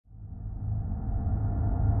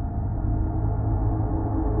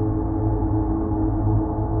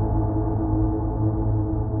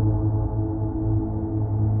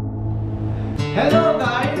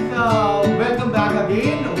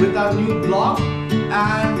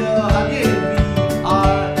And again, we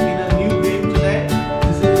are in a new game today.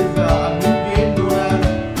 This is a new game known as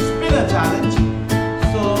Spinner Challenge.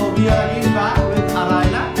 So we are again back with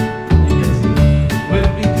Araina. You can see with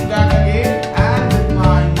Preeti back again and with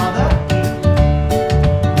my mother.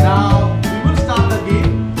 Now we will start the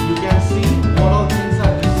game. You can see what all things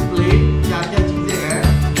are displayed. क्या-क्या चीजें हैं.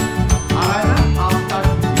 Araina, आप start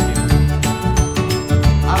कीजिए.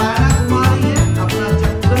 Araina घुमा रही है अपना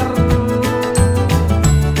चक्कर.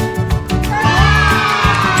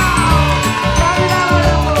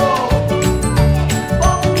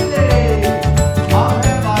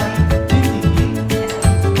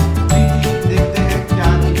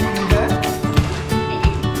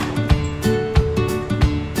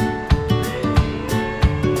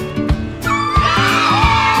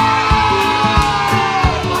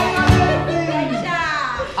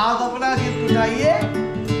 आप अपना गिफ्ट उठाइए.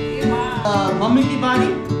 मम्मी की बारी.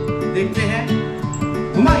 देखते हैं.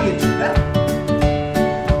 घुमाइए चक्कर.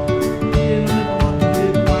 इन्होंने बहुत धीरे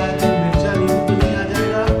घुमाया तो मिर्चा नींबू तो नहीं आ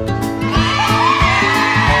जाएगा.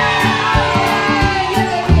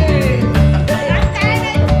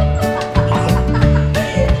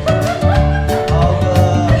 अब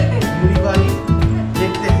मेरी बारी.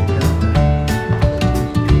 देखते हैं क्या होता है.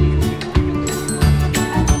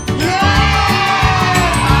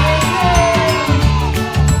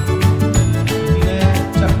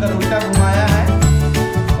 चक्कर उल्टा घुमाया है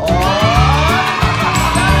और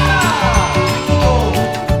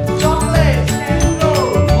चॉकलेट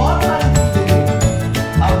बहुत सारी चीजें.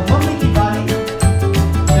 अब मम्मी की बारी.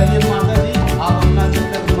 चलिए माता जी आप अपना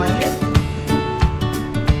चक्कर घुमाइए.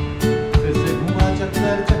 फिर से घुमा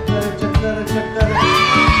चक्कर चक्कर चक्कर चक्कर.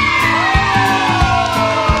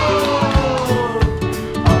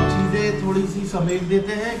 अब चीजें थोड़ी सी समेट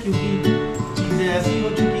देते हैं क्योंकि चीजें ऐसी हो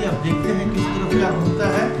चुकी है. अब देखते हैं किस तरफ क्या घूमता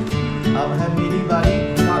है. अब है मेरी बारी.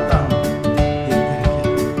 घुमाता हूँ. देखते हैं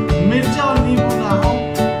क्या. मिर्चा और नींबू ना हो.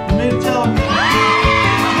 मिर्चा और नींबू.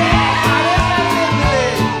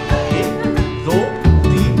 एक, दो,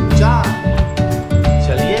 तीन, चार.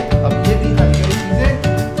 चलिए अब ये भी हट गई चीजें.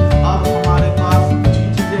 अब हमारे पास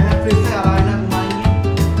चीजें हैं. फिर से Araina घुमाएंगी.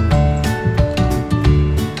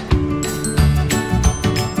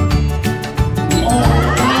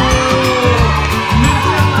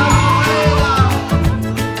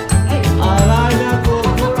 Araina को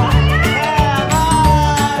थोड़ा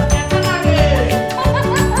कैसा लगे?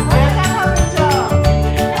 कैसा था मिर्चा?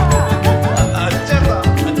 अच्छा था.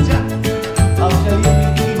 अच्छा. अब चलिए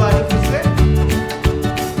प्रीति की बारी. फिर से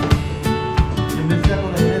ये मिर्चा को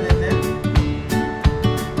रहने देते हैं.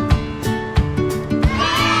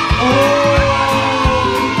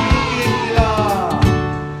 केक गिरा.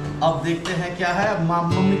 अब देखते हैं क्या है. अब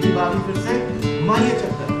मम्मी की बारी. फिर से घुमाइए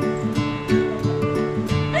चक्कर.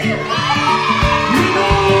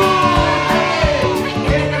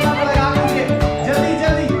 केक करना पड़ेगा आपको ये. जल्दी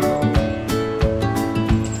जल्दी.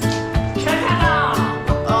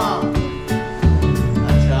 हाँ.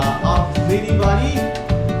 अच्छा अब मेरी बारी.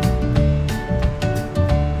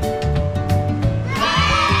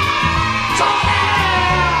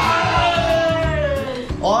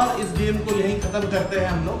 और इस गेम को यहीं खत्म करते हैं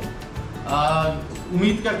हम लोग.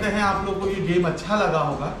 उम्मीद करते हैं आप लोगों को ये गेम अच्छा लगा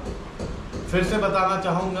होगा. फिर से बताना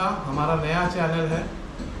चाहूँगा हमारा नया चैनल है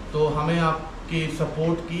तो हमें आपकी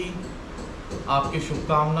सपोर्ट की, आपकी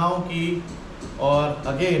शुभकामनाओं की. और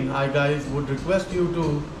again I guys would request you to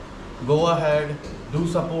go ahead, do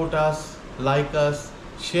support us, like us,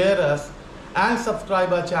 share us and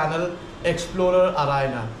subscribe our channel explorer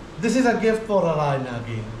Araina. This is a gift for Araina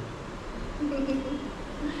again.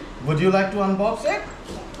 Would you like to unbox it?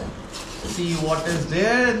 See what is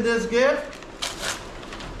there in this gift.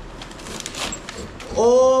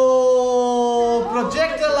 Oh,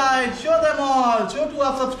 projector light. Show them all. Show to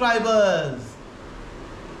our subscribers.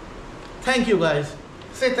 Thank you guys.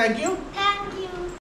 Say thank you.